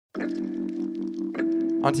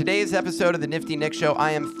On today's episode of the Nifty Nick Show,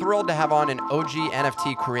 I am thrilled to have on an OG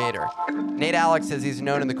NFT creator. Nate Alex, as he's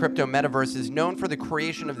known in the crypto metaverse, is known for the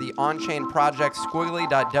creation of the on-chain project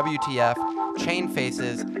Squiggly.WTF, Chain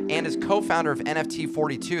Faces, and is co-founder of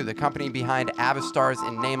NFT42, the company behind Avastars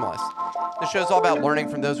and Nameless. The show's all about learning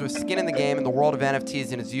from those with skin in the game in the world of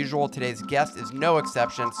NFTs, and as usual, today's guest is no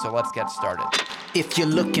exception, so let's get started. If you're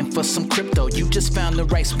looking for some crypto, you just found the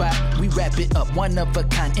right spot. We wrap it up, one of a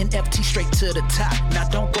kind, NFT straight to the top. Now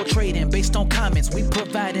don't go trading based on comments we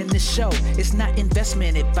provide in this show. It's not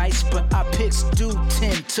investment advice, but our picks do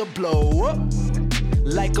tend to blow up.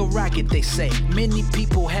 Like a rocket, they say. Many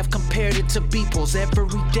people have compared it to Beeples every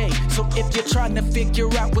day. So if you're trying to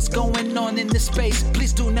figure out what's going on in this space,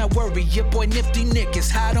 please do not worry. Your boy Nifty Nick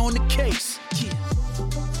is hot on the case. Yeah.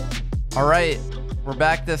 All right, we're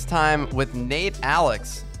back this time with Nate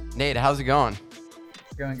Alex. Nate, how's it going?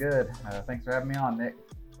 It's going good. Thanks for having me on, Nick.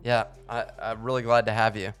 Yeah, I'm really glad to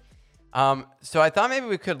have you. So I thought maybe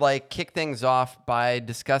we could kick things off by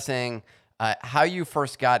discussing how you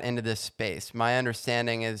first got into this space. My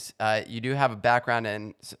understanding is you do have a background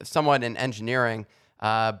in somewhat in engineering,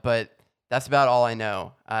 but that's about all I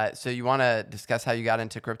know. So you want to discuss how you got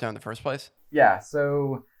into crypto in the first place? Yeah,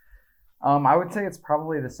 so I would say it's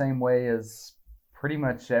probably the same way as pretty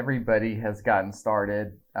much everybody has gotten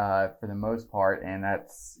started for the most part. And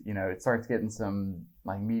that's, it starts getting some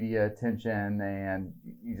media attention and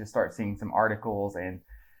you just start seeing some articles. And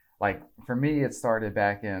for me, it started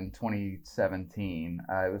back in 2017.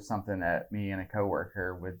 It was something that me and a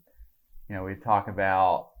coworker would, we'd talk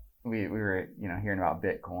about. We were, hearing about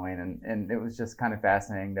Bitcoin, and it was just kind of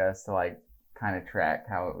fascinating to us to kind of track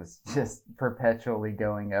how it was just perpetually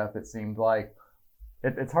going up. It seemed like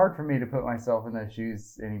it's hard for me to put myself in those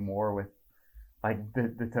shoes anymore with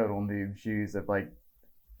the total noob shoes of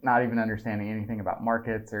not even understanding anything about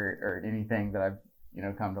markets or anything that I've,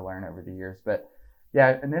 come to learn over the years. But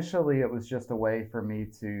yeah, initially it was just a way for me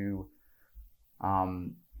to,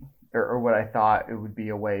 or what I thought it would be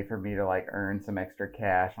a way for me to earn some extra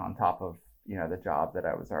cash on top of, the job that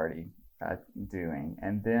I was already doing.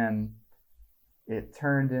 And then it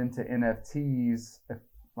turned into NFTs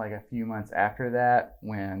a few months after that,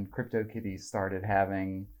 when Cryptokitties started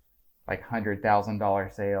having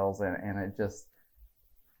 $100,000 sales, and it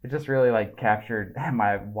just really captured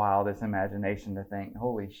my wildest imagination to think,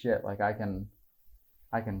 holy shit, I can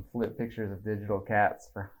flip pictures of digital cats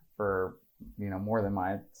for more than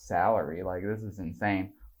my salary. This is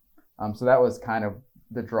insane. So that was kind of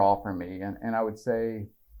the draw for me, and I would say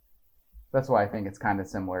that's why I think it's kind of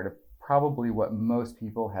similar to probably what most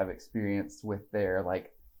people have experienced with their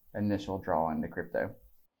initial draw into crypto.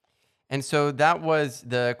 And so that was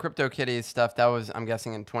the Cryptokitties stuff. That was, I'm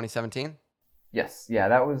guessing, in 2017? Yes. Yeah,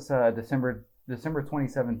 that was December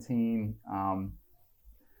 2017.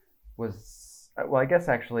 I guess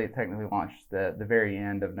actually it technically launched the very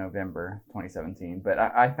end of November 2017. But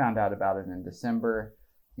I found out about it in December.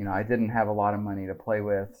 I didn't have a lot of money to play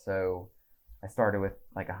with, so I started with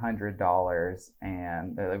 $100,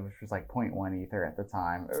 and which was 0.1 Ether at the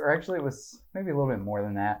time. Or actually, it was maybe a little bit more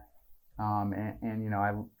than that.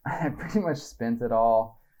 I pretty much spent it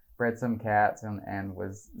all, bred some cats, and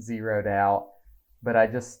was zeroed out. But I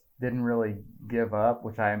just didn't really give up,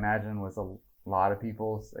 which I imagine was a lot of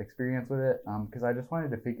people's experience with it, because I just wanted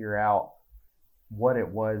to figure out what it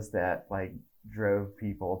was that drove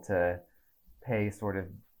people to pay sort of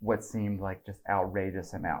what seemed just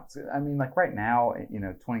outrageous amounts. I mean, right now,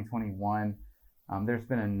 2021, there's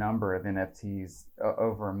been a number of NFTs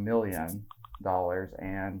over $1 million,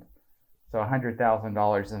 and so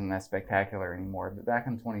 $100,000 isn't that spectacular anymore. But back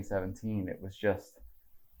in 2017, it was just,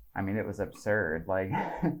 it was absurd.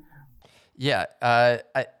 Yeah.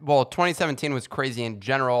 2017 was crazy in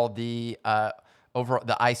general. The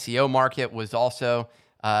the ICO market was also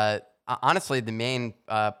honestly the main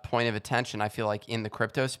point of attention, I feel in the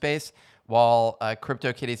crypto space. While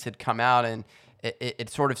Cryptokitties had come out, and it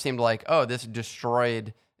sort of seemed this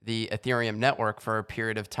destroyed the Ethereum network for a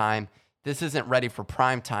period of time. This isn't ready for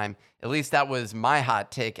prime time. At least that was my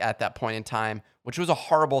hot take at that point in time, which was a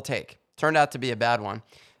horrible take. Turned out to be a bad one.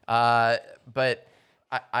 But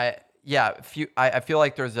I feel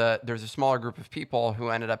like there's a smaller group of people who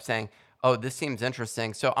ended up saying, oh, this seems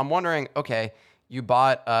interesting. So I'm wondering, okay, you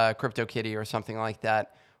bought a CryptoKitty or something like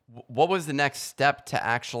that. What was the next step to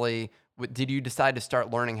actually, did you decide to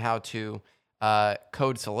start learning how to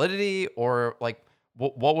code Solidity, or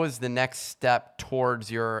what was the next step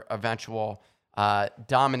towards your eventual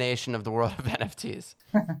domination of the world of NFTs?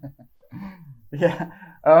 Yeah.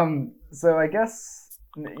 So I guess,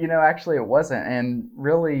 actually it wasn't. And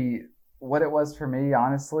really, what it was for me,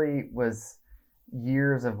 honestly, was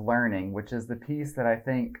years of learning, which is the piece that I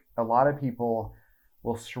think a lot of people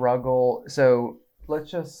will struggle. So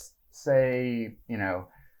let's just say,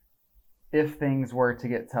 if things were to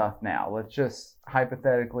get tough now, let's just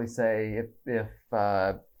hypothetically say if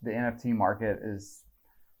the NFT market is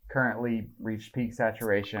currently reached peak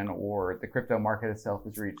saturation, or the crypto market itself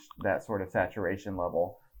has reached that sort of saturation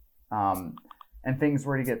level, and things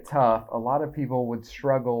were to get tough, a lot of people would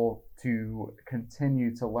struggle to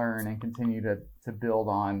continue to learn and continue to build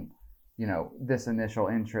on, this initial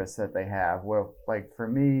interest that they have. Well, like for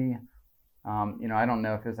me, I don't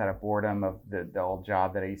know if it's out of boredom of the old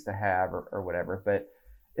job that I used to have or whatever, but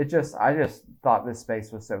I just thought this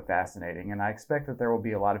space was so fascinating, and I expect that there will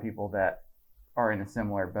be a lot of people that are in a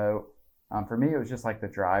similar boat. For me, it was just like the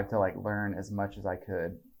drive to like learn as much as I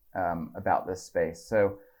could about this space.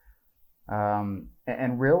 So,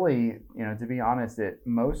 and really, to be honest, it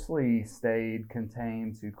mostly stayed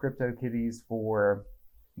contained to Cryptokitties for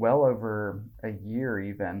well over a year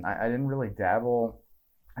even. I didn't really dabble.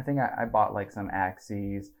 I think I bought like some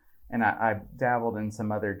Axies, and I dabbled in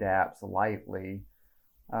some other dApps lightly.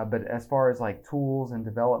 But as far as like tools and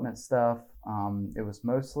development stuff, it was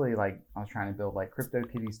mostly like I was trying to build like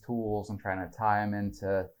Cryptokitties tools and trying to tie them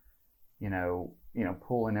into,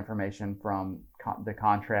 pulling information from the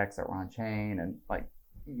contracts that were on chain, and like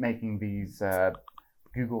making these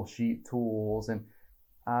Google Sheet tools. And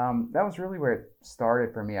that was really where it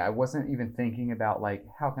started for me. I wasn't even thinking about like,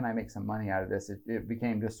 how can I make some money out of this? It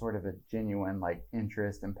became just sort of a genuine like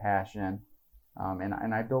interest and passion.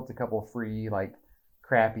 And I built a couple free like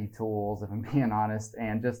crappy tools, if I'm being honest,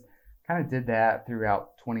 and just kind of did that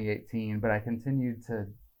throughout 2018. But I continued to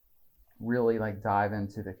really like dive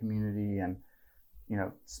into the community and,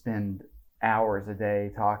 spend hours a day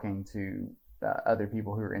talking to other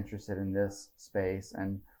people who are interested in this space.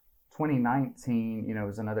 And 2019,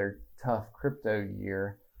 was another tough crypto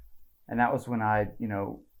year. And that was when I,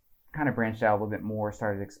 kind of branched out a little bit more,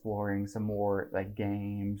 started exploring some more like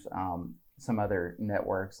games, some other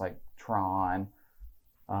networks like Tron,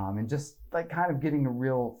 and just like kind of getting a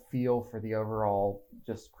real feel for the overall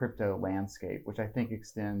just crypto landscape, which I think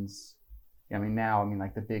extends. Now,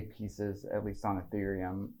 like the big pieces, at least on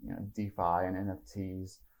Ethereum, DeFi and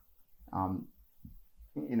NFTs,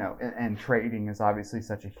 and trading is obviously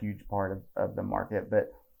such a huge part of the market.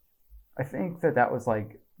 But I think that was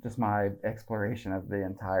like just my exploration of the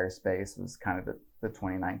entire space was kind of the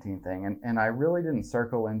 2019 thing. And I really didn't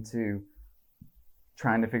circle into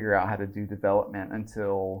trying to figure out how to do development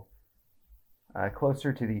until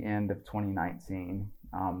closer to the end of 2019.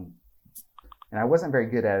 And I wasn't very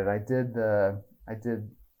good at it. I did the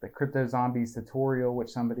Crypto Zombies tutorial, which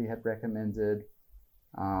somebody had recommended.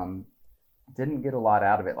 Didn't get a lot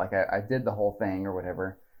out of it. Like I did the whole thing or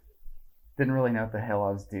whatever. Didn't really know what the hell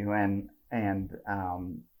I was doing. And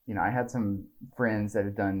I had some friends that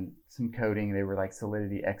had done some coding. They were like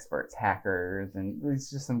Solidity experts, hackers, and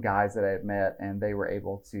it's just some guys that I had met, and they were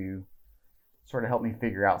able to sort of help me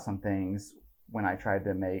figure out some things when I tried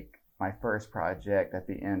to make my first project at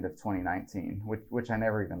the end of 2019, which I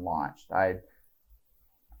never even launched. I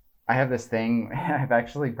have this thing. I've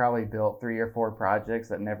actually probably built 3 or 4 projects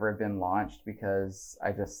that never have been launched because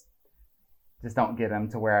I just don't get them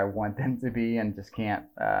to where I want them to be, and just can't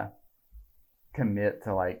commit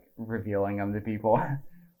to like revealing them to people.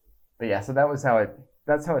 But yeah, so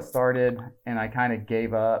that's how it started, and I kind of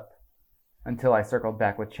gave up until I circled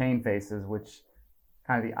back with Chain Faces, which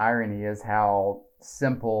kind of the irony is how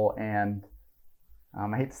simple and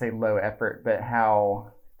I hate to say low effort, but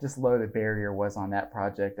how just low the barrier was on that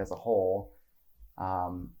project as a whole.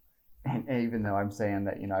 And even though I'm saying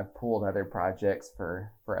that, I've pulled other projects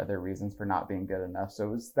for other reasons for not being good enough.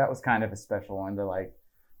 So that was kind of a special one to like,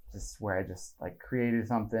 just where I just like created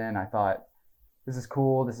something. I thought, this is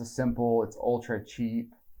cool. This is simple. It's ultra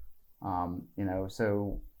cheap.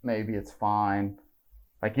 So maybe it's fine.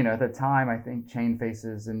 Like, at the time, I think Chain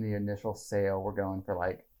Faces in the initial sale were going for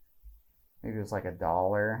like, maybe it was like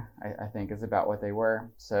 $1, I think is about what they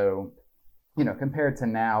were. So, compared to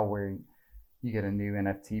now where you get a new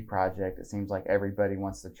NFT project, it seems like everybody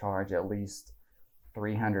wants to charge at least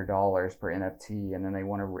 $300 per NFT, and then they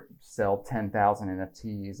want to sell 10,000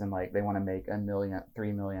 NFTs, and like they want to make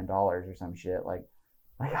 $3 million or some shit. Like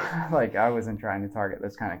I wasn't trying to target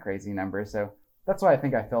those kind of crazy numbers. So that's why I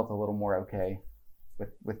think I felt a little more okay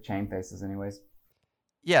with Chain Faces anyways.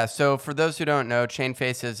 Yeah, so for those who don't know, Chain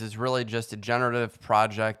Faces is really just a generative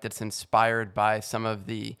project that's inspired by some of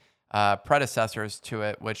the predecessors to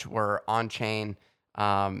it, which were on-chain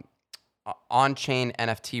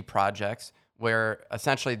NFT projects, where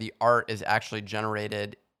essentially the art is actually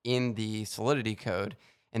generated in the Solidity code.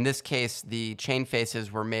 In this case, the chain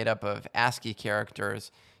faces were made up of ASCII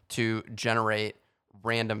characters to generate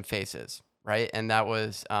random faces, right? And that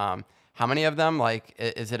was how many of them? Like,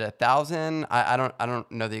 is it 1,000? I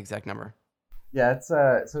don't know the exact number. Yeah, it's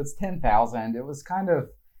 10,000. It was kind of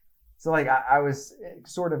so like I was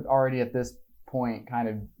sort of already at this point kind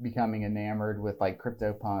of becoming enamored with like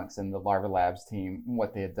CryptoPunks and the Larva Labs team,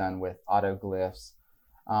 what they had done with autoglyphs,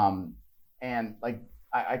 and like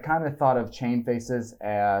I kind of thought of chain faces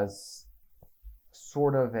as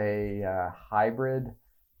sort of a hybrid.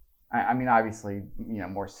 I mean, obviously,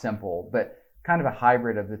 more simple, but kind of a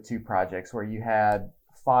hybrid of the two projects where you had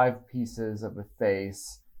 5 pieces of a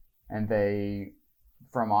face, and they,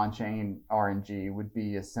 from on-chain RNG, would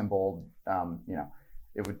be assembled.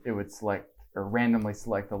 It would select or randomly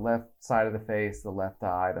select the left side of the face, the left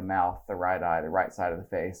eye, the mouth, the right side of the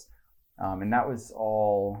face, and that was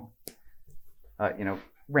all,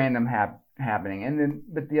 random happening. And then,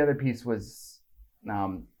 but the other piece was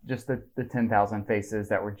just the 10,000 faces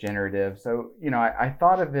that were generative. So, I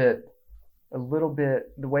thought of it a little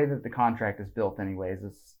bit, the way that the contract is built anyways,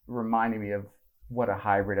 is reminding me of what a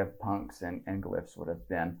hybrid of punks and glyphs would have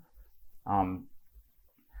been.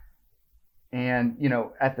 And,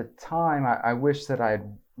 at the time, I wish that I'd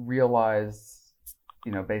realized,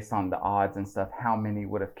 based on the odds and stuff, how many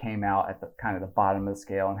would have came out at the kind of the bottom of the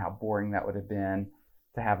scale and how boring that would have been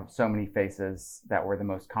to have so many faces that were the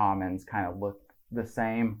most commons kind of look the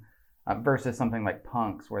same, versus something like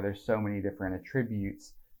punks where there's so many different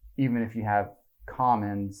attributes. Even if you have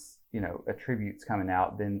commons, attributes coming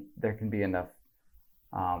out, then there can be enough,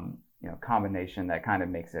 combination that kind of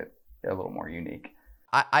makes it a little more unique.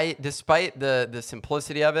 I despite the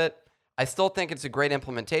simplicity of it, I still think it's a great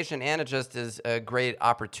implementation, and it just is a great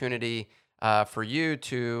opportunity for you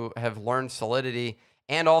to have learned Solidity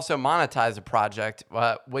and also monetize a project,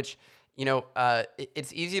 which,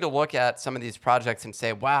 it's easy to look at some of these projects and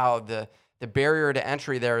say, wow, the barrier to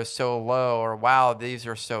entry there is so low, or wow, these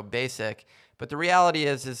are so basic. But the reality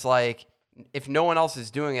is like, if no one else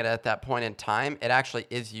is doing it at that point in time, it actually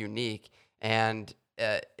is unique. And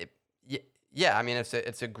yeah, I mean,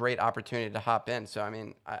 it's a great opportunity to hop in. So, I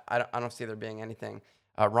mean, I don't see there being anything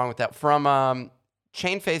wrong with that. From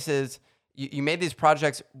chain faces, you made these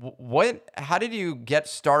projects. How did you get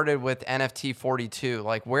started with NFT42?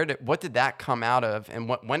 Like, what did that come out of, and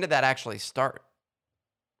when did that actually start?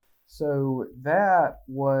 So that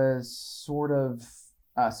was sort of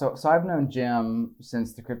so I've known Jim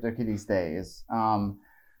since the Cryptokitties days.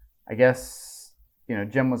 I guess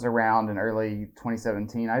Jim was around in early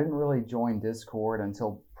 2017. I didn't really join Discord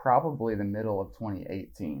until probably the middle of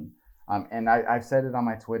 2018. And I've said it on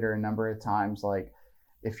my Twitter a number of times, like,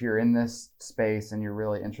 if you're in this space and you're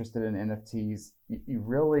really interested in NFTs, you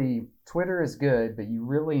really, Twitter is good, but you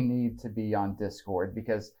really need to be on Discord,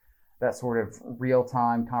 because that sort of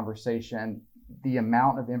real-time conversation, the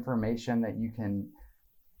amount of information that you can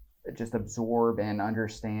just absorb and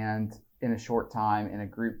understand in a short time in a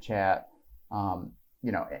group chat,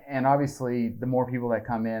 and obviously the more people that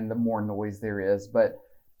come in, the more noise there is. But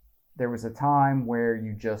there was a time where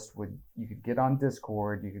you could get on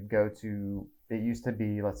Discord, you could go to, it used to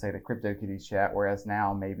be, let's say, the Cryptokitties chat, whereas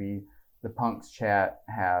now maybe the Punks chat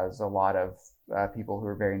has a lot of people who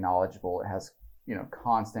are very knowledgeable. It has,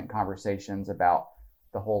 constant conversations about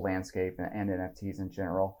the whole landscape and NFTs in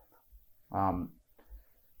general.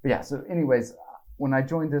 But yeah, so anyways, when I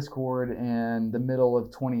joined Discord in the middle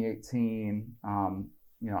of 2018,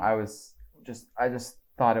 I just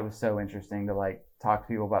thought it was so interesting to like talk to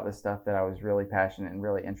people about this stuff that I was really passionate and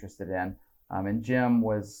really interested in. And Jim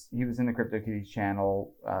was in the CryptoKitties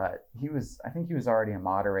channel. I think he was already a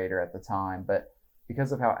moderator at the time, but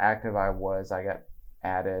because of how active I was, I got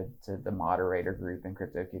added to the moderator group in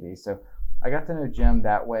CryptoKitties. So I got to know Jim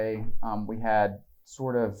that way. We had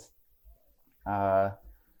sort of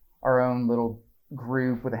our own little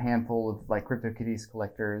group with a handful of like CryptoKitties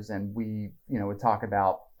collectors, and we would talk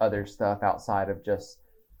about other stuff outside of just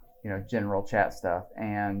general chat stuff.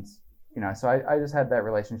 And so I just had that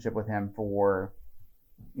relationship with him for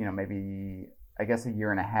maybe, I guess, a year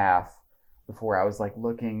and a half before I was like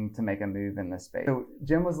looking to make a move in this space. So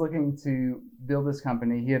Jim was looking to build this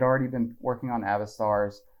company. He had already been working on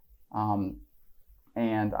Avastars,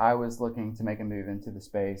 and I was looking to make a move into the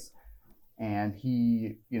space. And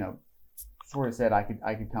he, sort of said I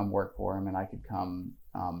could come work for him, and I could come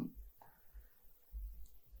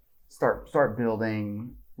start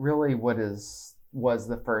building really what was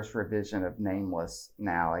the first revision of Nameless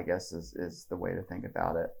now, I guess is the way to think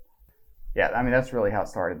about it. Yeah, I mean, that's really how it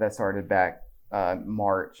started. That started back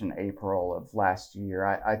March and April of last year.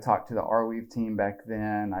 I talked to the Arweave team back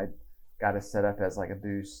then. I got us set up as like a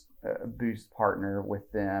boost partner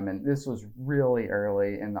with them, and this was really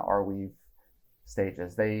early in the Arweave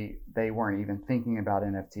stages. They weren't even thinking about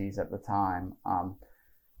NFTs at the time,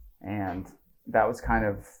 and that was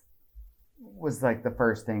like the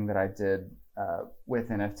first thing that I did with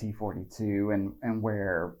NFT42, and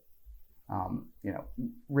where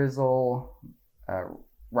Rizzle,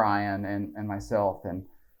 Ryan, and myself, and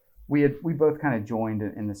we both kind of joined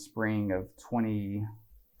in the spring of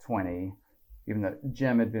 2020, even though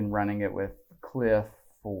Jim had been running it with Cliff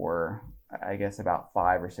for, I guess, about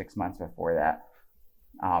 5 or 6 months before that,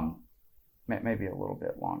 maybe a little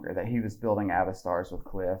bit longer, that he was building Avastars with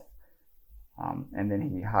Cliff, and then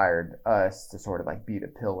he hired us to sort of like be the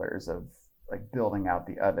pillars of like building out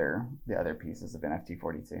the other pieces of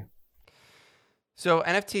NFT42. So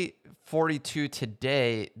NFT42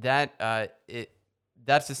 today,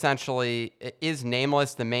 that's essentially, is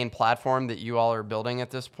Nameless the main platform that you all are building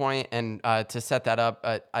at this point? And to set that up,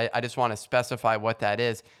 I just want to specify what that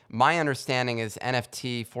is. My understanding is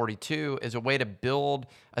NFT42 is a way to build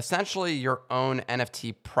essentially your own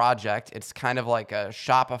NFT project. It's kind of like a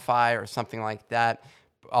Shopify or something like that.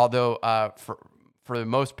 Although for the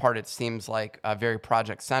most part, it seems like very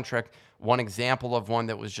project centric. One example of one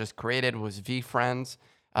that was just created was VFriends.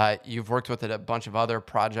 You've worked with a bunch of other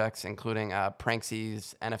projects, including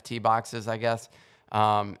Pranksy's NFT boxes, I guess,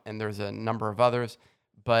 and there's a number of others.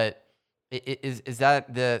 But is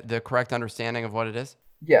that the correct understanding of what it is?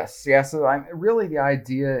 Yes, yeah. So really the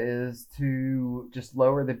idea is to just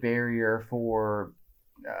lower the barrier for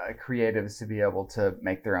creatives to be able to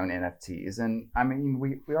make their own NFTs. And I mean,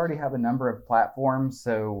 we already have a number of platforms,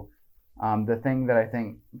 so the thing that I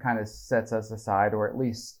think kind of sets us aside, or at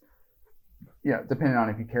least, depending on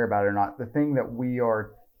if you care about it or not, the thing that we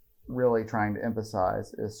are really trying to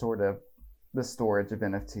emphasize is sort of the storage of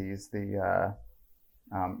NFTs.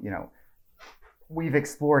 We've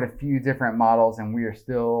explored a few different models, and we are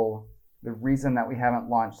still, the reason that we haven't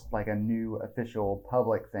launched like a new official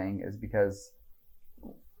public thing is because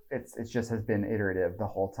it just has been iterative the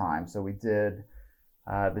whole time. So we did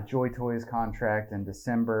the Joy Toys contract in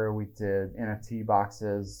December. We did NFT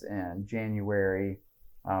boxes in January,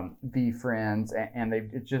 VFriends, and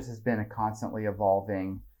it just has been a constantly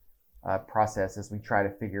evolving process as we try to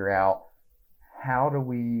figure out how do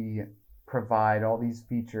we provide all these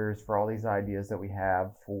features for all these ideas that we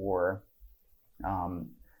have for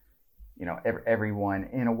everyone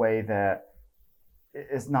in a way that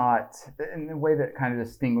is not in a way that kind of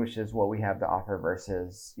distinguishes what we have to offer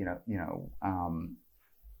versus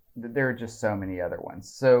there are just so many other ones.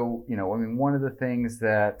 So one of the things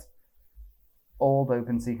that old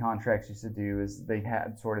OpenSea contracts used to do is they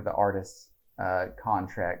had sort of the artist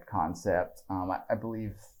contract concept. I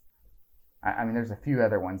believe, there's a few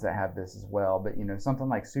other ones that have this as well, but something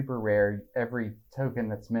like super rare, every token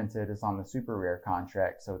that's minted is on the super rare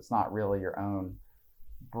contract, so it's not really your own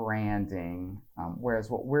branding. Whereas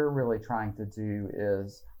what we're really trying to do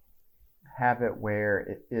is have it where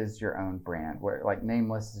it is your own brand, where like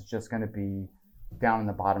Nameless is just going to be down in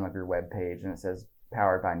the bottom of your web page and it says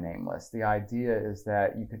powered by Nameless. The idea is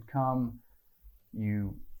that you could come,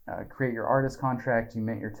 you create your artist contract, you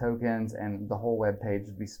mint your tokens, and the whole web page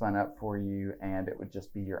would be spun up for you, and it would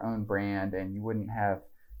just be your own brand, and you wouldn't have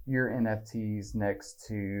your NFTs next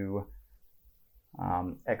to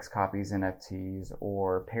X Copies NFTs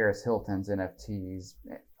or Paris Hilton's NFTs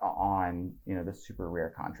on the super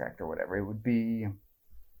rare contract or whatever. It would be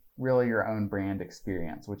really your own brand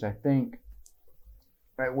experience, which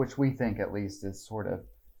we think at least is sort of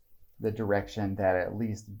the direction that at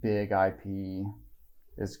least big IP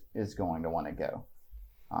is going to want to go.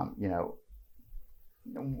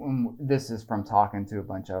 This is from talking to a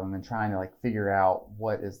bunch of them and trying to like figure out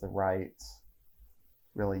what is the right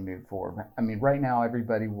really move forward. Right now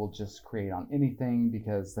everybody will just create on anything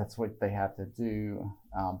because that's what they have to do.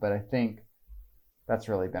 But I think that's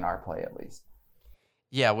really been our play at least.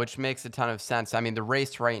 Yeah, which makes a ton of sense. The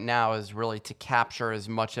race right now is really to capture as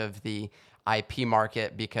much of the IP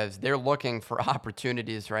market because they're looking for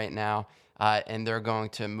opportunities right now, and they're going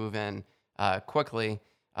to move in quickly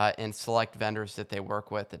and select vendors that they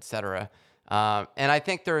work with, et cetera. And I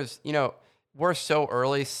think we're so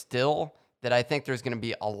early still that I think there's going to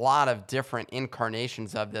be a lot of different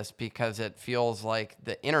incarnations of this because it feels like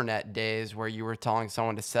the internet days where you were telling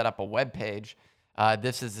someone to set up a web page.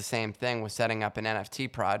 This is the same thing with setting up an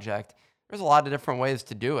NFT project. There's a lot of different ways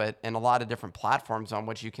to do it and a lot of different platforms on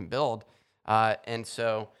which you can build. And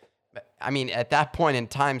so, at that point in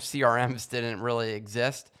time, CRMs didn't really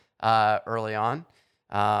exist early on.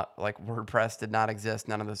 Like WordPress did not exist.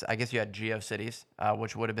 None of those. I guess you had GeoCities,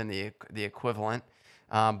 which would have been the equivalent.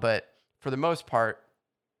 But for the most part,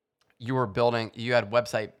 you had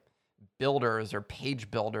website builders or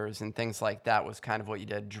page builders and things like that was kind of what you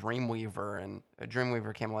did. Dreamweaver, and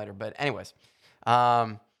Dreamweaver came later. But anyways,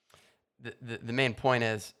 um, the main point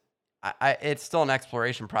is it's still an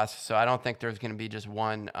exploration process, so I don't think there's going to be just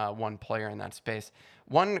one player in that space.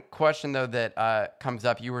 One question though that comes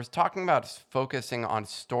up, you were talking about focusing on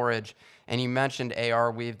storage, and you mentioned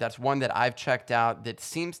Arweave. That's one that I've checked out that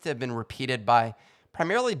seems to have been repeated by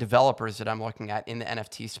primarily developers that I'm looking at in the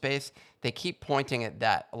NFT space. They keep pointing at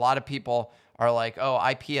that. A lot of people are like, "Oh,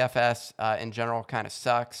 IPFS in general kind of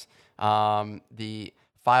sucks." The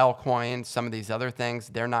Filecoin, some of these other things,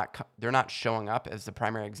 they're not showing up as the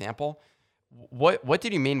primary example. What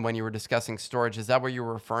did you mean when you were discussing storage? Is that what you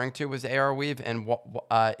were referring to was Arweave, and what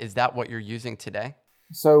is that what you're using today?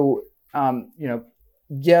 So,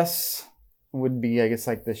 yes would be, I guess,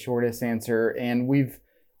 like the shortest answer. And we've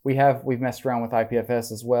messed around with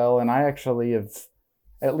IPFS as well. And I actually have,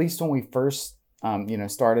 at least when we first,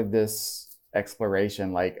 started this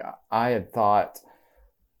exploration, like I had thought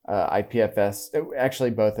IPFS, actually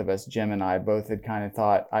both of us, Jim and I, both had kind of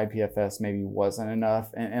thought IPFS maybe wasn't enough.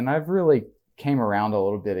 And I've really came around a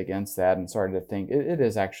little bit against that and started to think it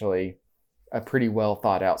is actually a pretty well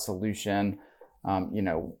thought out solution.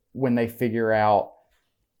 When they figure out,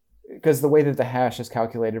 because the way that the hash is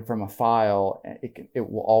calculated from a file, it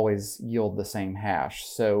will always yield the same hash.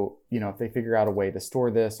 So, if they figure out a way to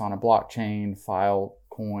store this on a blockchain,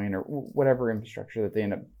 Filecoin, or whatever infrastructure that they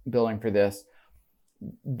end up building for this,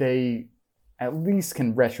 they at least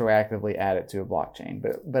can retroactively add it to a blockchain.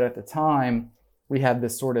 But at the time, we had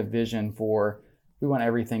this sort of vision for, we want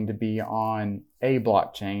everything to be on a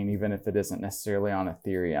blockchain, even if it isn't necessarily on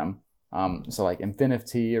Ethereum. So like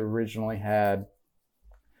Infinity originally had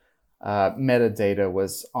metadata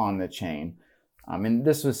was on the chain. And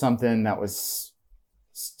this was something that was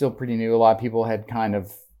still pretty new. A lot of people had kind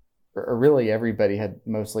of, or really everybody had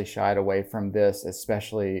mostly shied away from this,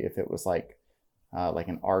 especially if it was like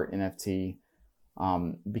an art NFT,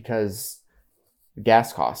 because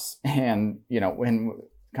gas costs. And, when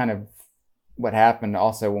kind of what happened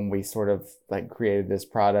also when we sort of like created this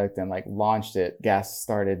product and like launched it, gas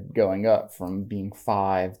started going up from being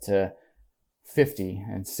 5 to 50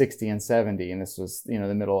 and 60 and 70. And this was, the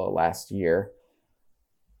middle of last year.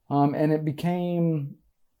 And it became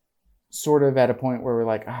sort of at a point where we're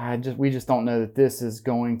like, we just don't know that this is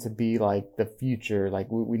going to be like the future. Like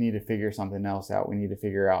we need to figure something else out. We need to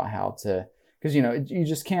figure out how to, because, you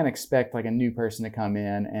just can't expect like a new person to come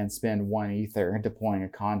in and spend 1 Ether deploying a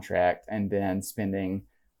contract and then spending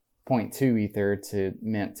 0.2 Ether to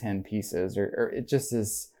mint 10 pieces, or it just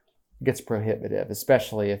gets prohibitive,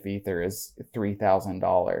 especially if Ether is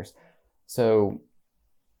 $3,000. So,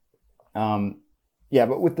 yeah,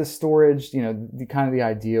 but with the storage, the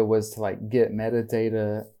idea was to like get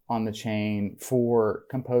metadata on the chain for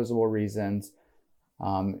composable reasons,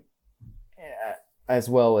 as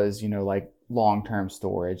well as, like long-term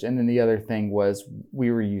storage. And then the other thing was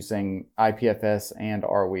we were using IPFS and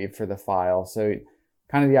Arweave for the file. So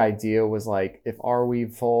kind of the idea was like, if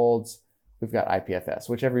Arweave folds, we've got IPFS,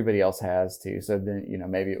 which everybody else has too. So then,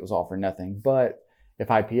 maybe it was all for nothing. But if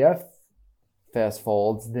IPFS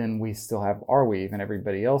folds, then we still have Arweave and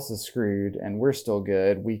everybody else is screwed and we're still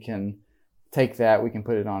good. We can take that, we can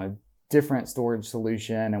put it on a different storage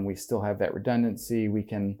solution and we still have that redundancy. We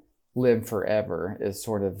can live forever is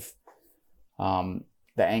sort of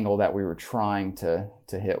the angle that we were trying to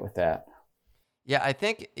hit with that. Yeah, I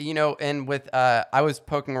think, and with, I was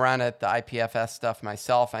poking around at the IPFS stuff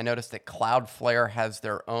myself. I noticed that Cloudflare has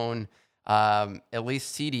their own, at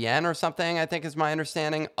least CDN or something, I think is my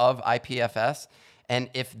understanding of IPFS.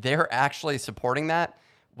 And if they're actually supporting that,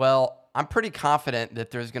 well, I'm pretty confident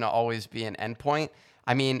that there's going to always be an endpoint.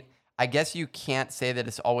 I mean, I guess you can't say that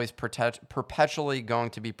it's always perpetually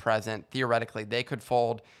going to be present. Theoretically, they could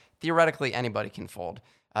fold. Theoretically, anybody can fold.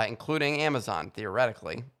 Including Amazon,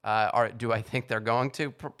 theoretically. Do I think they're going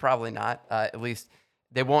to? Probably not. At least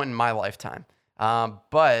they won't in my lifetime.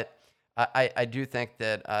 But I do think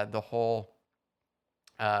that the whole,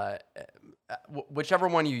 whichever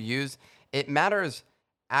one you use, it matters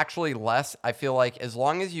actually less. I feel like as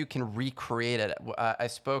long as you can recreate it. I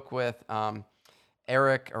spoke with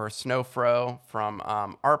Eric or Snowfro from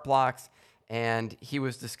Artblocks, and he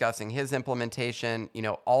was discussing his implementation.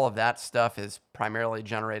 All of that stuff is primarily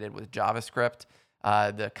generated with JavaScript.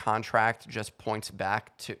 The contract just points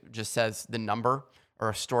back to, just says the number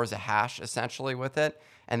or stores a hash essentially with it.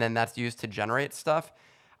 And then that's used to generate stuff.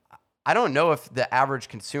 I don't know if the average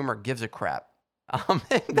consumer gives a crap.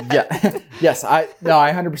 Yeah. Yes. I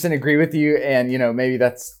 100% agree with you. And, maybe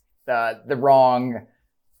that's the wrong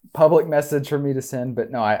public message for me to send,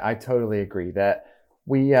 but no, I totally agree that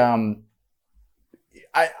we,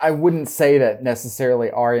 I wouldn't say that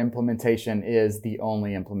necessarily our implementation is the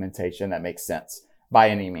only implementation that makes sense by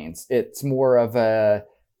any means. It's more of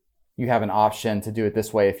you have an option to do it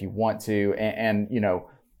this way if you want to. And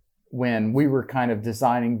when we were kind of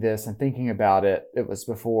designing this and thinking about it, it was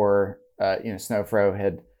before, Snowfro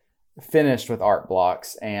had finished with art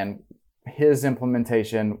blocks, and his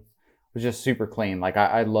implementation was just super clean. Like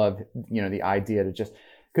I love, the idea to just,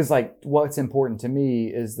 because like what's important to me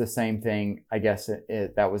is the same thing, I guess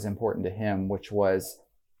that was important to him, which was,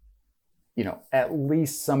 at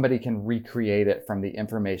least somebody can recreate it from the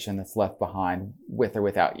information that's left behind with or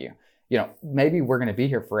without you. Maybe we're going to be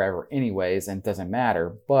here forever anyways, and it doesn't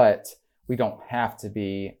matter, but we don't have to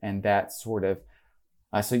be. And that's sort of,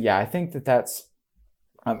 so yeah, I think that's,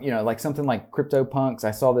 like something like CryptoPunks.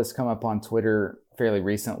 I saw this come up on Twitter fairly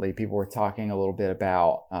recently. People were talking a little bit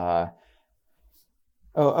about,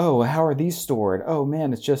 how are these stored? Oh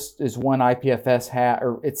man, is one IPFS hash,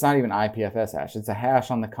 or it's not even IPFS hash. It's a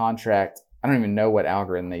hash on the contract. I don't even know what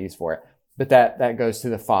algorithm they use for it, but that goes to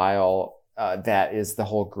the file. That is the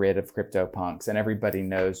whole grid of CryptoPunks, and everybody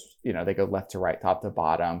knows, they go left to right, top to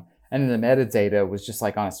bottom. And then the metadata was just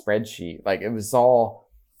like on a spreadsheet. Like it was all,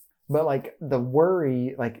 but like the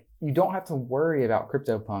worry, like you don't have to worry about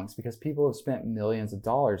CryptoPunks because people have spent millions of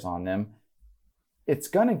dollars on them. It's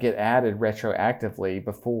going to get added retroactively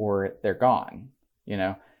before they're gone,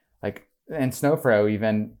 like, and Snowfro,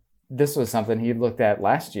 even this was something he looked at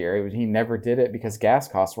last year. He never did it because gas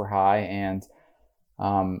costs were high. And,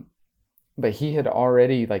 but he had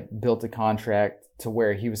already like built a contract to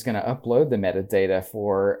where he was going to upload the metadata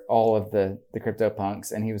for all of the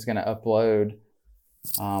CryptoPunks, and he was going to upload,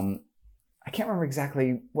 I can't remember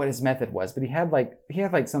exactly what his method was, but he had like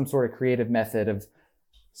some sort of creative method of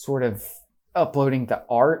sort of uploading the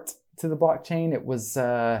art to the blockchain. It was,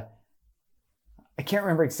 I can't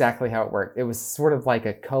remember exactly how it worked. It was sort of like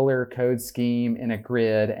a color code scheme in a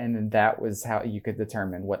grid, and then that was how you could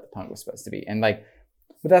determine what the punk was supposed to be. And like,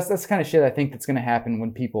 but that's the kind of shit I think that's going to happen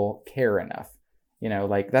when people care enough.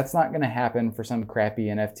 Like that's not going to happen for some crappy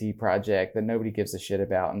NFT project that nobody gives a shit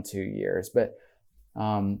about in 2 years. But,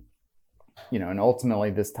 and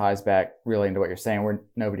ultimately this ties back really into what you're saying, where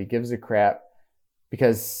nobody gives a crap,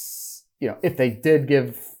 because, if they did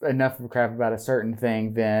give enough of a crap about a certain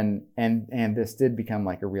thing, then, and this did become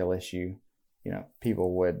like a real issue,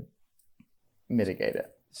 people would mitigate it.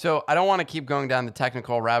 So I don't want to keep going down the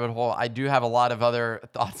technical rabbit hole. I do have a lot of other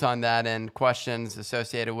thoughts on that and questions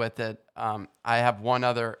associated with it. I have one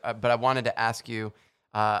other, but I wanted to ask you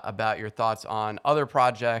about your thoughts on other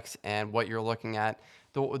projects and what you're looking at.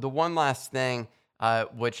 The one last thing,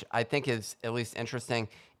 which I think is at least interesting,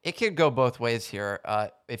 it could go both ways here.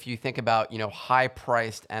 If you think about,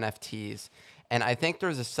 high-priced NFTs, and I think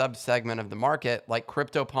there's a sub-segment of the market like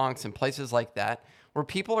CryptoPunks and places like that, where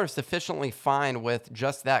people are sufficiently fine with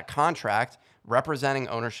just that contract representing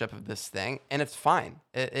ownership of this thing, and it's fine.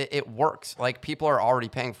 It works. Like people are already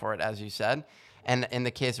paying for it, as you said. And in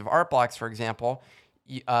the case of art blocks, for example,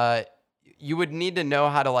 you would need to know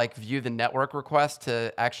how to like view the network request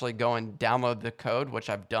to actually go and download the code, which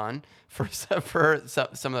I've done for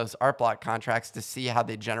some of those art block contracts to see how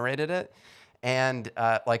they generated it. And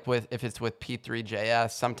if it's with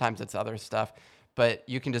P3.js, sometimes it's other stuff. But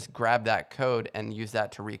you can just grab that code and use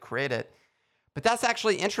that to recreate it. But that's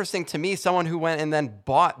actually interesting to me, someone who went and then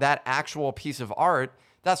bought that actual piece of art.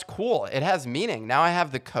 That's cool. It has meaning. Now I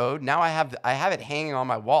have the code. Now I have it hanging on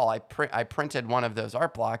my wall. I printed one of those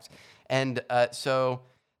art blocks, and so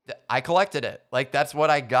I collected it. Like that's what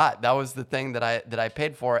I got. That was the thing that I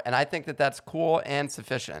paid for, and I think that that's cool and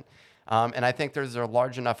sufficient. And I think there's a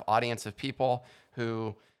large enough audience of people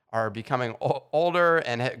who are becoming older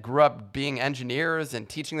and grew up being engineers and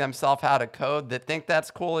teaching themselves how to code that think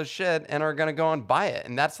that's cool as shit and are going to go and buy it.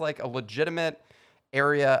 And that's like a legitimate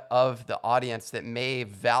area of the audience that may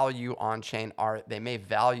value on-chain art. They may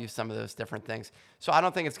value some of those different things. So I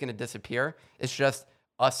don't think it's going to disappear. It's just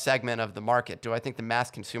a segment of the market. Do I think the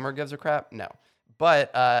mass consumer gives a crap? No.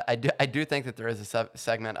 But I do think that there is a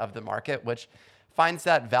segment of the market which finds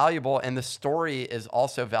that valuable, and the story is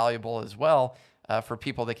also valuable as well. For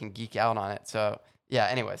people that can geek out on it. So yeah,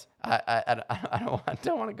 anyways, I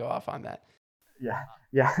don't want to go off on that. Yeah.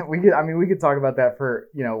 We could talk about that for,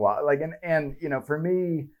 a while. Like, and for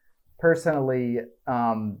me personally,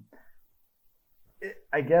 I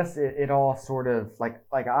guess it all sort of like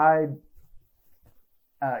I,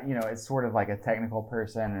 it's sort of like a technical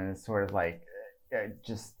person, and it's sort of like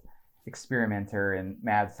just experimenter and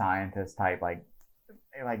mad scientist type. Like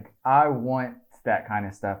I want that kind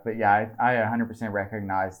of stuff. But yeah, I 100%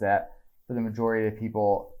 recognize that for the majority of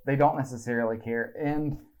people, they don't necessarily care.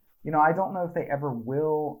 And, I don't know if they ever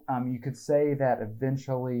will. You could say that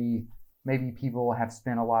eventually maybe people have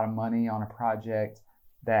spent a lot of money on a project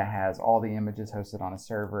that has all the images hosted on a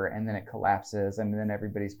server, and then it collapses and then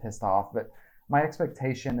everybody's pissed off. But my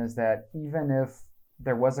expectation is that even if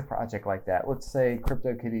there was a project like that, let's say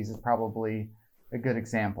Cryptokitties is probably a good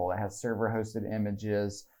example. It has server hosted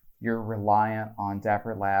images. You're reliant on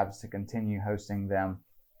Dapper Labs to continue hosting them.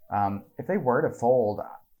 If they were to fold,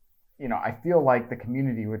 I feel like the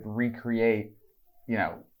community would recreate,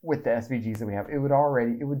 with the SVGs that we have. It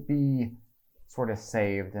would be sort of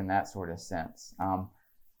saved in that sort of sense.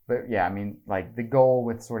 But yeah, I mean, like the goal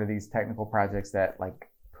with sort of these technical projects that like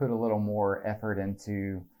put a little more effort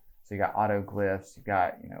into, so you got autoglyphs, you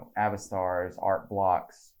got, avastars, art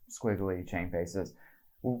blocks, squiggly chain faces,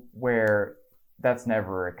 where that's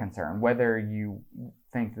never a concern. Whether you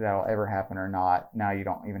think that'll ever happen or not, now you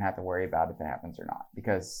don't even have to worry about if it happens or not,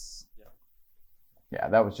 because yeah,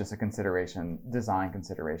 that was just a consideration, design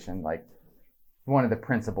consideration, like one of the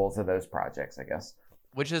principles of those projects, I guess.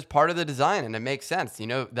 Which is part of the design, and it makes sense.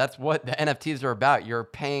 That's what the NFTs are about. You're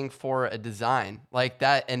paying for a design like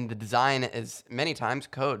that, and the design is many times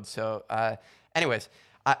code. So anyways,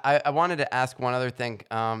 I wanted to ask one other thing,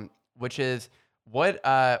 which is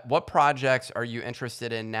what projects are you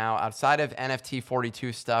interested in now outside of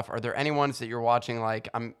NFT42 stuff? Are there any ones that you're watching? Like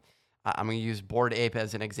I'm going to use Bored Ape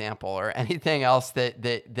as an example, or anything else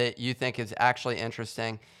that you think is actually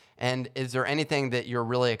interesting. And is there anything that you're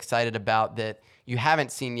really excited about that you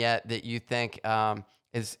haven't seen yet that you think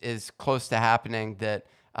is close to happening that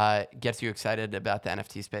gets you excited about the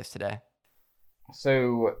NFT space today?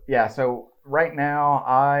 So right now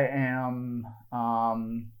I am,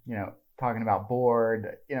 talking about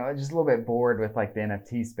bored, just a little bit bored with like the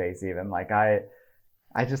NFT space even. Like I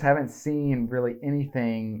just haven't seen really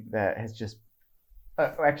anything that has just,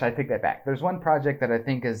 actually I take that back. There's one project that I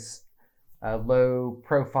think is low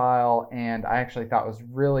profile and I actually thought was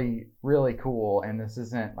really, really cool. And this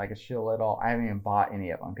isn't like a shill at all. I haven't even bought any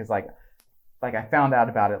of them because like I found out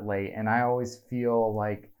about it late, and I always feel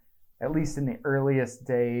like, at least in the earliest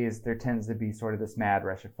days, there tends to be sort of this mad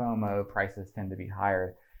rush of FOMO. Prices tend to be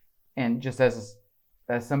higher. And just as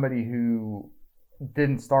somebody who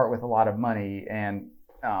didn't start with a lot of money, and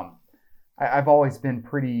I've always been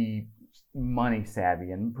pretty money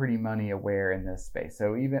savvy and pretty money aware in this space.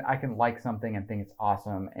 So even I can like something and think it's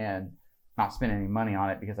awesome and not spend any money on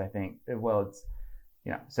it because I think, well, it's,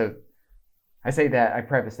 so I say that, I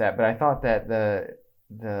preface that, but I thought that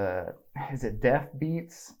is it Deaf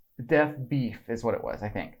Beef is what it was, I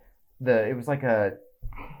think. It's like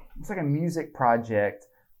a music project.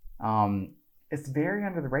 It's very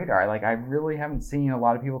under the radar. Like I really haven't seen a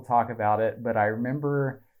lot of people talk about it, but I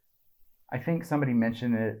remember, I think somebody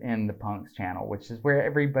mentioned it in the Punks channel, which is where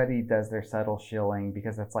everybody does their subtle shilling,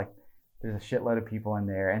 because that's like, there's a shitload of people in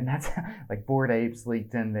there, and that's like Bored Apes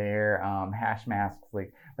leaked in there, Hash Masks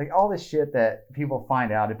leaked, like all this shit that people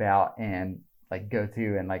find out about and like go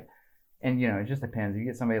to, and like, and it just depends. You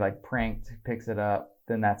get somebody like Pranked who picks it up,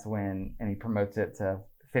 then that's when, and he promotes it to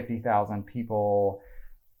 50,000 people,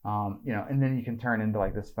 and then you can turn into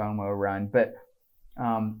like this FOMO run. But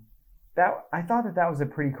that, I thought that was a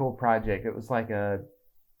pretty cool project. It was like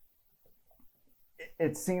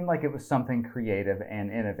it seemed like it was something creative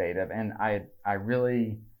and innovative, and I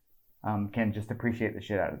really can just appreciate the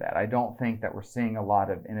shit out of that. I don't think that we're seeing a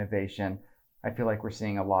lot of innovation. I feel like we're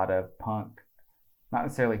seeing a lot of punk, not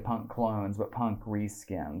necessarily punk clones, but punk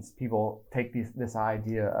reskins. People take this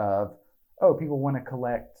idea of, oh, people want to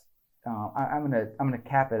collect. I'm gonna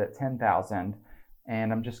cap it at 10,000,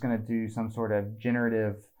 and I'm just gonna do some sort of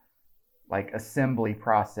generative, like assembly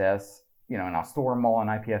process, and I'll store them all on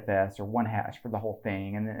IPFS or one hash for the whole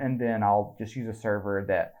thing, and then I'll just use a server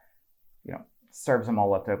that, serves them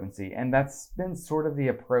all up to OpenSea. And that's been sort of the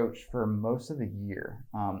approach for most of the year.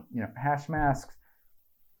 Hash Masks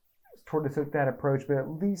sort of took that approach, but at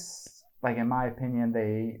least, like in my opinion,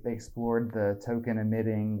 they explored the token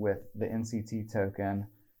emitting with the NCT token,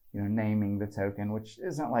 naming the token, which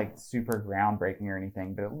isn't like super groundbreaking or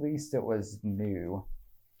anything, but at least it was new.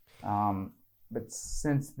 But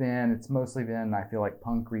since then, it's mostly been, I feel like,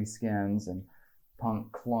 punk reskins and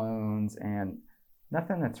punk clones, and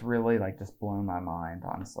nothing that's really like just blown my mind,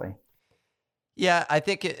 honestly. Yeah, I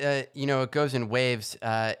think it goes in waves,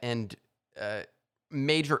 and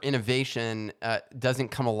major innovation doesn't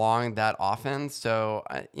come along that often. So,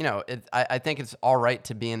 I think it's all right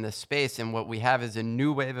to be in this space. And what we have is a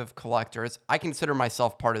new wave of collectors. I consider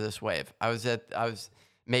myself part of this wave. I was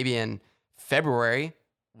maybe in February,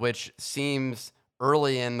 which seems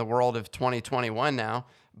early in the world of 2021 now,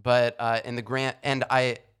 but in the grant, and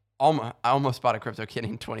I almost bought a Cryptokitty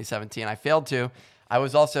in 2017. I failed to. I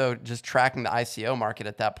was also just tracking the ICO market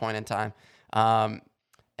at that point in time,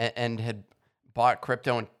 and had bought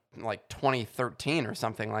crypto in like 2013 or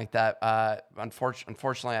something like that.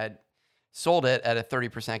 Unfortunately, I sold it at a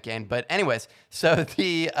 30% gain. But anyways, so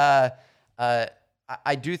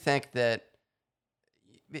I do think that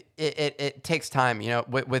it takes time.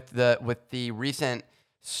 With the recent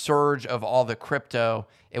surge of all the crypto,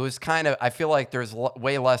 it was kind of, I feel like there's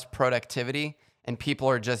way less productivity. And people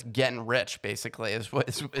are just getting rich, basically, is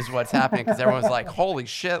what's happening. Because everyone's like, holy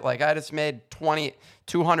shit, like I just made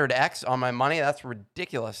 200x on my money. That's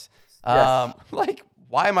ridiculous. Yes. Like,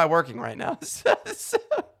 why am I working right now? That's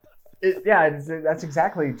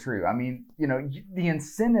exactly true. I mean, the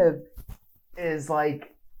incentive is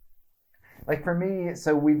like for me,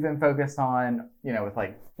 so we've been focused on, with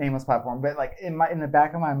like Nameless platform, but like in the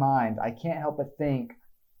back of my mind, I can't help but think,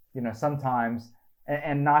 sometimes,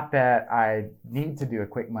 and not that I need to do a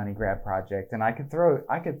quick money grab project, and I could throw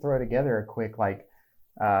together a quick like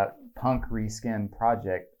punk reskin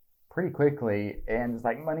project pretty quickly and just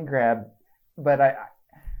like money grab. But I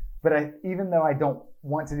even though I don't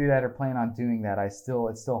want to do that or plan on doing that, it's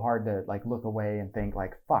still hard to like look away and think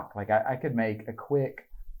like, fuck, like I could make a quick,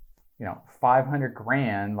 500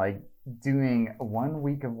 grand like doing 1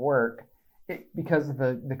 week of work. Because of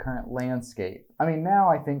the current landscape. I mean, now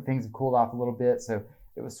I think things have cooled off a little bit, so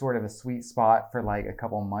it was sort of a sweet spot for like a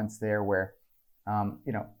couple of months there where,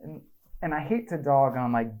 and I hate to dog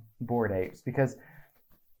on like Bored Apes because,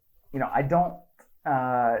 I don't,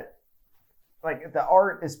 like the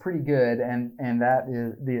art is pretty good and that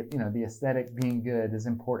is the aesthetic being good is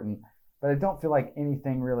important, but I don't feel like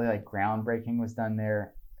anything really like groundbreaking was done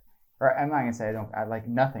there. Or I'm not gonna say I like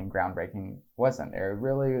nothing groundbreaking wasn't there. It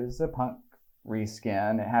really was a punk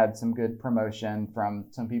reskin. It had some good promotion from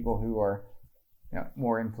some people who are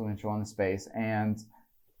more influential in the space, and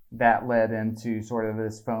that led into sort of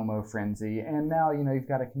this FOMO frenzy. And now you've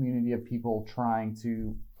got a community of people trying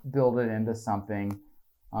to build it into something,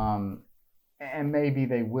 and maybe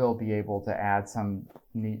they will be able to add some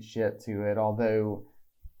neat shit to it, although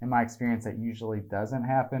in my experience that usually doesn't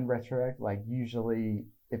happen like usually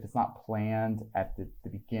if it's not planned at the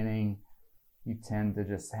beginning, you tend to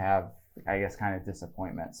just have, I guess, kind of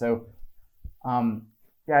disappointment. So,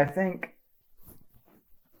 I think,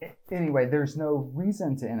 anyway, there's no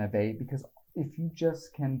reason to innovate because if you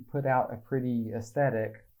just can put out a pretty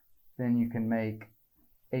aesthetic, then you can make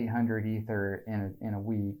 800 ether in a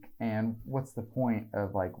week. And what's the point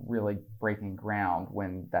of like really breaking ground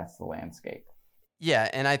when that's the landscape? Yeah,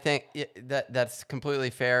 and I think that's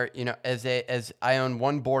completely fair. As I own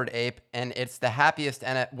one Bored Ape, and it's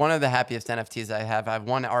one of the happiest NFTs I have. I have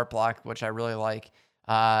one art block which I really like.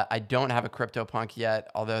 I don't have a CryptoPunk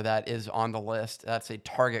yet, although that is on the list. That's a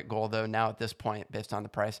target goal though now at this point based on the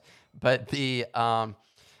price. But I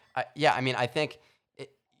think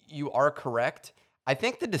you are correct. I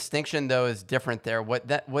think the distinction though is different there.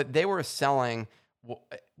 What they were selling,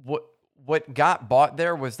 what got bought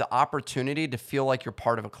there was the opportunity to feel like you're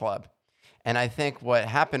part of a club. And I think what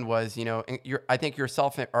happened was, I think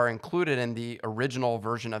yourself are included in the original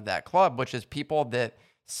version of that club, which is people that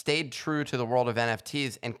stayed true to the world of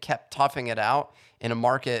NFTs and kept toughing it out in a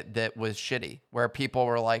market that was shitty, where people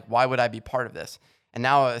were like, why would I be part of this? And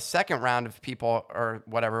now a second round of people, or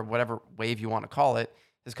whatever wave you want to call it,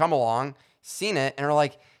 has come along, seen it, and are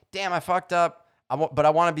like, damn, I fucked up, but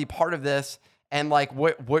I want to be part of this. And like,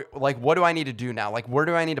 what do I need to do now? Like, where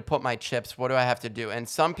do I need to put my chips? What do I have to do? And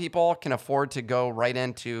some people can afford to go right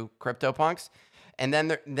into CryptoPunks. And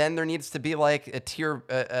then there needs to be like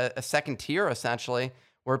a second tier essentially,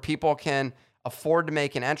 where people can afford to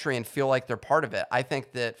make an entry and feel like they're part of it. I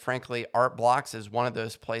think that frankly, Art Blocks is one of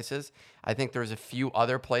those places. I think there's a few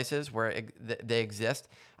other places where they exist.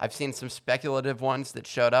 I've seen some speculative ones that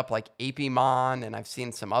showed up like Apimon, and I've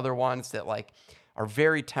seen some other ones that like are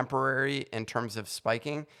very temporary in terms of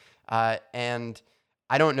spiking. And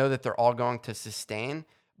I don't know that they're all going to sustain.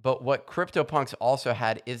 But what CryptoPunks also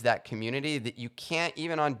had is that community that you can't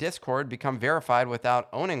even on Discord become verified without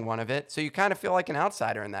owning one of it. So you kind of feel like an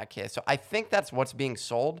outsider in that case. So I think that's what's being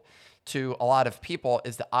sold to a lot of people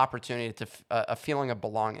is the opportunity to a feeling of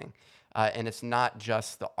belonging. And it's not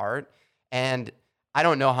just the art. And I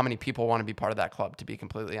don't know how many people want to be part of that club, to be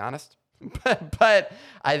completely honest. but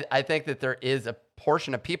I think that there is a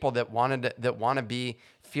portion of people that want to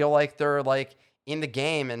feel like they're like in the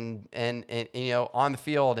game and on the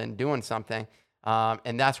field and doing something.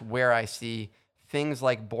 And that's where I see things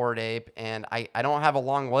like Bored Ape, and I don't have a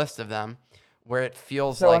long list of them where it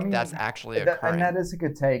feels So, like that's actually occurring. And that is a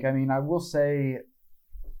good take. I mean, I will say,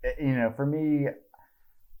 for me,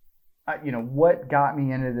 what got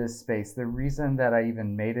me into this space, the reason that I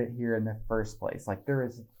even made it here in the first place, like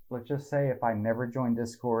let's just say if I never joined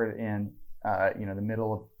Discord in, the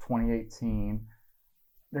middle of 2018,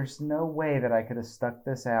 there's no way that I could have stuck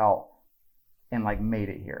this out and like made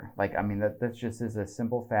it here. Like, I mean, that just is a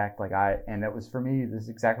simple fact. And it was for me, this is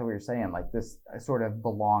exactly what you're saying, like this sort of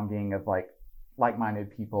belonging of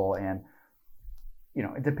like-minded people. And,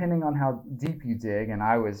 depending on how deep you dig, and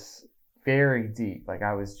I was very deep, like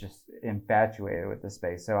I was just infatuated with the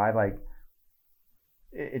space. So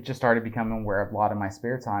it just started becoming where a lot of my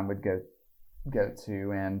spare time would go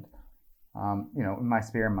to, and, my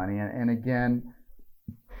spare money. And again,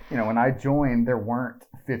 when I joined, there weren't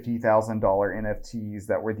 $50,000 NFTs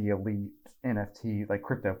that were the elite NFT, like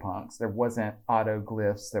CryptoPunks. There wasn't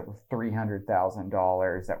autoglyphs that were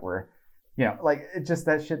 $300,000 that were, it just,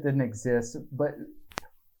 that shit didn't exist. But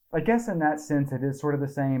I guess in that sense, it is sort of the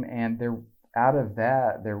same. And out of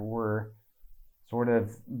that, there were sort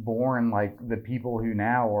of born like the people who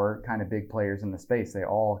now are kind of big players in the space. They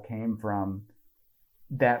all came from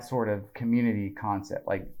that sort of community concept.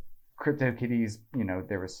 Like Cryptokitties,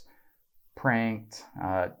 there was Pranked,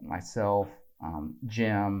 myself,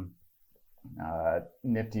 Jim,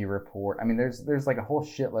 Nifty Report. I mean, there's like a whole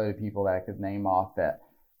shitload of people that I could name off, that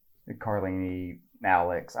Carlini,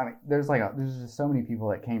 Alex. I mean, there's just so many people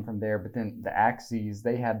that came from there. But then the Axes,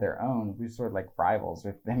 they had their own. We were sort of like rivals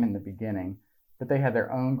with them in the beginning, but they had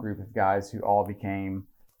their own group of guys who all became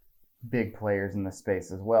big players in the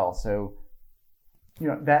space as well. So,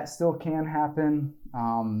 that still can happen.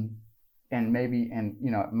 And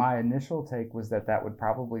my initial take was that would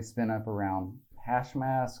probably spin up around hash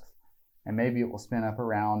masks, and maybe it will spin up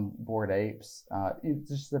around Bored Apes. It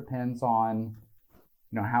just depends on,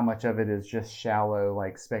 how much of it is just shallow,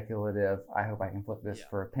 like speculative, I hope I can flip this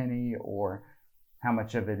for a penny, or how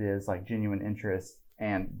much of it is like genuine interest.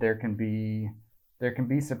 And there can be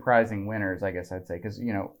surprising winners, I guess I'd say, because,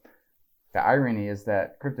 the irony is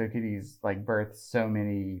that Cryptokitties like birthed so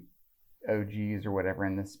many OGs or whatever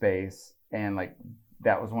in this space, and like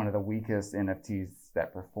that was one of the weakest NFTs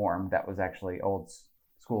that performed. That was actually old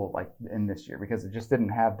school, like in this year, because it just didn't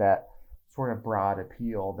have that sort of broad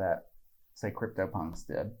appeal that, say, CryptoPunks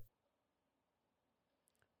did.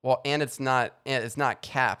 Well, and it's not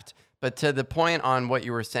capped. But to the point on what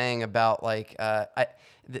you were saying about like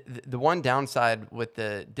the one downside with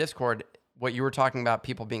the Discord, what you were talking about,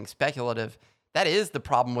 people being speculative, that is the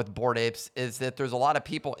problem with Bored Apes, is that there's a lot of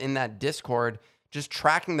people in that Discord just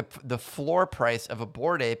tracking the floor price of a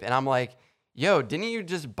Bored Ape. And I'm like, yo, didn't you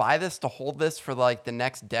just buy this to hold this for like the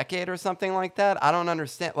next decade or something like that? I don't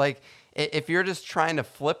understand. Like, if you're just trying to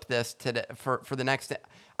flip this for the next,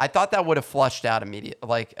 I thought that would have flushed out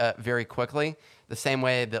immediately, very quickly, the same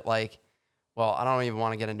way that like, well, I don't even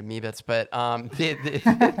want to get into Meebits, but I'm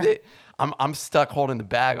stuck holding the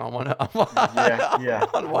bag on one.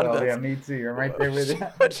 On one of those. Yeah, me too. I'm right there with you.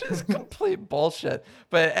 Which is complete bullshit.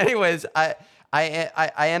 But anyways, I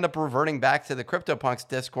end up reverting back to the CryptoPunks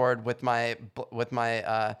Discord with my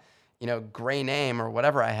gray name or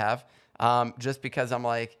whatever I have, just because I'm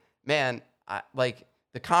like, man, like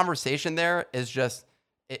the conversation there is just,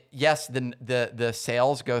 yes, the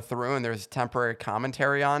sales go through and there's temporary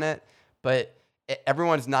commentary on it, but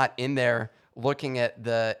everyone's not in there looking at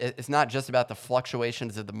it's not just about the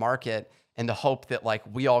fluctuations of the market and the hope that like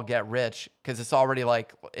we all get rich, because it's already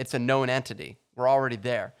like, it's a known entity. We're already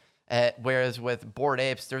there. Whereas with Bored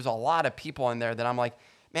Apes, there's a lot of people in there that I'm like,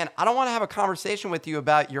 man, I don't want to have a conversation with you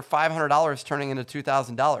about your $500 turning into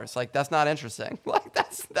 $2,000. Like, that's not interesting. Like,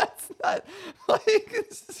 that's not like,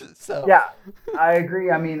 so. Yeah, I agree.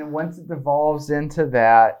 I mean, once it devolves into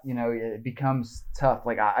that, it becomes tough.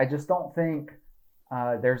 Like, I just don't think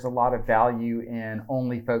there's a lot of value in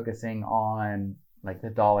only focusing on like the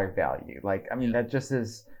dollar value. Like, I mean, that just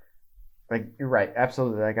is like, you're right.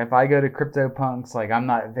 Absolutely. Like, if I go to CryptoPunks, like, I'm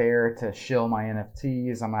not there to shill my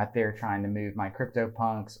NFTs. I'm not there trying to move my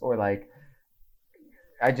CryptoPunks, or like,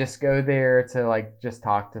 I just go there to like just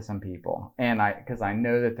talk to some people, and because I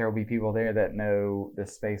know that there will be people there that know the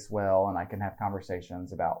space well, and I can have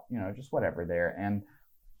conversations about just whatever there. And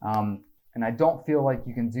I don't feel like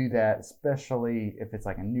you can do that, especially if it's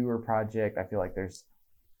like a newer project. I feel like there's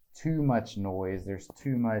too much noise. There's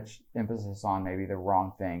too much emphasis on maybe the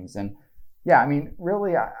wrong things. And yeah, I mean,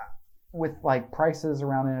 really, with like prices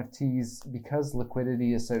around NFTs, because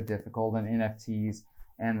liquidity is so difficult in NFTs,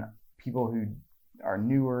 and people who are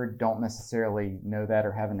newer don't necessarily know that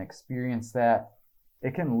or haven't experienced that,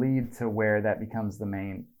 it can lead to where that becomes the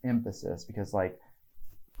main emphasis. Because like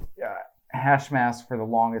hash masks for the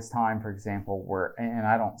longest time, for example, were, and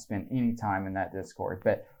I don't spend any time in that Discord,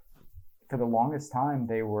 but for the longest time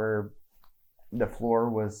the floor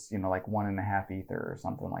was, like 1.5 Ether or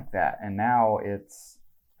something like that, and now it's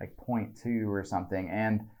like 0.2 or something,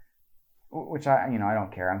 and which I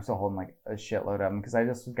don't care. I'm still holding like a shitload of them because I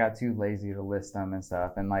just got too lazy to list them and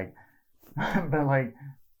stuff, and like but like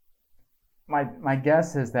my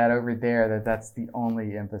guess is that over there that's the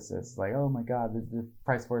only emphasis, like, oh my god, the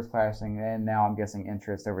price floor is crashing, and now I'm guessing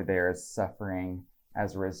interest over there is suffering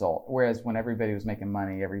as a result. Whereas when everybody was making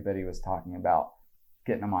money, everybody was talking about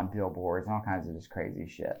getting them on billboards and all kinds of just crazy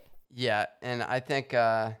shit. Yeah, and I think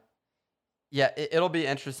it'll be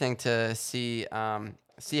interesting to see how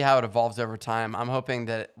it evolves over time. I'm hoping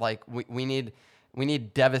that like we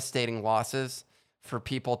need devastating losses for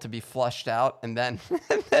people to be flushed out, and then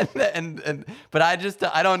but I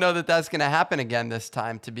don't know that that's going to happen again this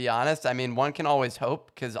time, to be honest. I mean, one can always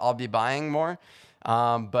hope because I'll be buying more,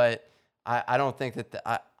 but I don't think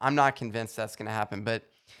that I'm not convinced that's going to happen, but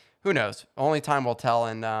who knows? Only time will tell,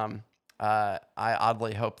 and I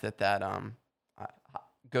oddly hope that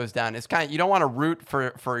goes down. It's kind of, you don't want to root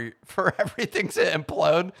for everything to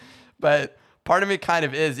implode, but part of me kind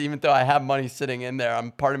of is, even though I have money sitting in there.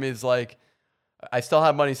 Part of me is like, I still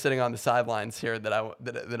have money sitting on the sidelines here that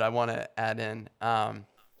I want to add in.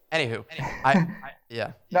 Anywho,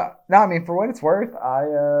 yeah. No, I mean, for what it's worth,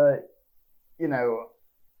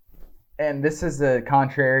 and this is a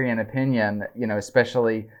contrarian opinion,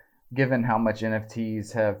 especially given how much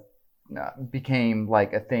NFTs have became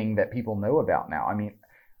like a thing that people know about now. I mean,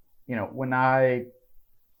 when I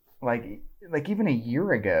like even a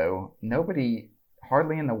year ago, nobody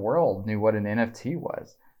hardly in the world knew what an NFT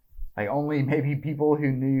was. Like only maybe people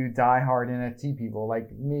who knew diehard NFT people like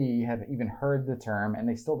me have even heard the term, and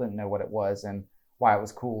they still didn't know what it was and why it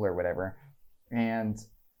was cool or whatever. And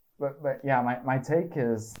but yeah, my take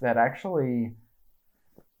is that actually,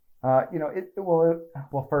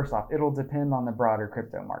 well, first off, it'll depend on the broader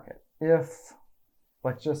crypto market. If,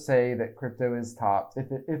 let's just say that crypto is topped,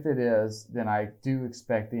 if it is, then I do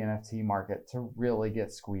expect the NFT market to really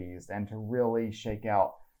get squeezed and to really shake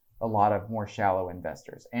out a lot of more shallow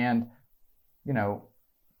investors. And,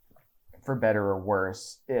 for better or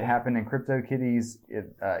worse, it happened in Cryptokitties.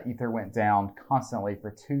 Ether went down constantly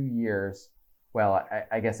for 2 years. Well,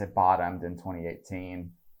 I guess it bottomed in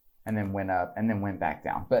 2018 and then went up and then went back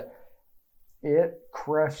down. But it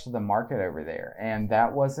crushed the market over there. And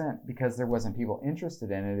that wasn't because there wasn't people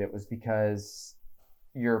interested in it. It was because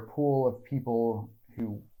your pool of people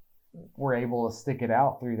who were able to stick it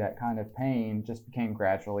out through that kind of pain just became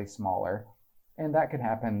gradually smaller. And that could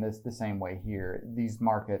happen the same way here. These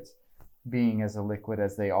markets being as illiquid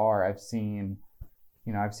as they are, I've seen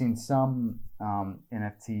some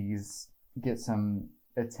NFTs get some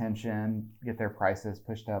attention, get their prices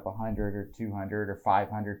pushed up 100 or 200 or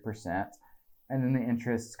 500%, and then the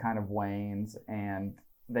interest kind of wanes and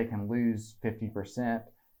they can lose 50%.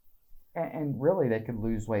 And really, they could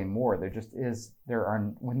lose way more.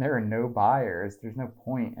 When there are no buyers, there's no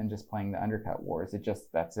point in just playing the undercut wars.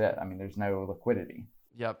 That's it. I mean, there's no liquidity.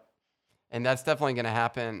 Yep. And that's definitely going to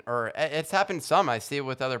happen, or it's happened some. I see it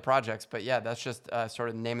with other projects, but yeah, that's just sort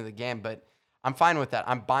of the name of the game. But I'm fine with that.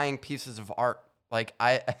 I'm buying pieces of art. Like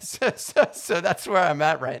so that's where I'm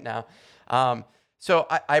at right now. So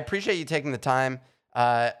I appreciate you taking the time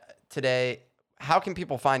today. How can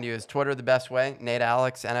people find you? Is Twitter the best way? Nate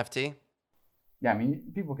Alex NFT? Yeah, I mean,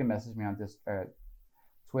 people can message me on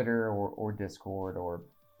Twitter or Discord or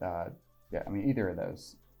either of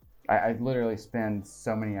those. I literally spend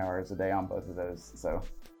so many hours a day on both of those. So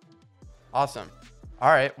awesome.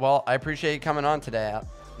 All right. Well, I appreciate you coming on today,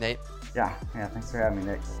 Nate. Yeah. Thanks for having me,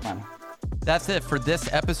 Nick. It's fun. That's it for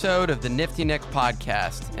this episode of the Nifty Nick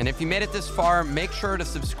podcast. And if you made it this far, make sure to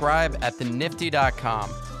subscribe at thenifty.com.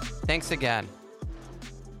 Thanks again.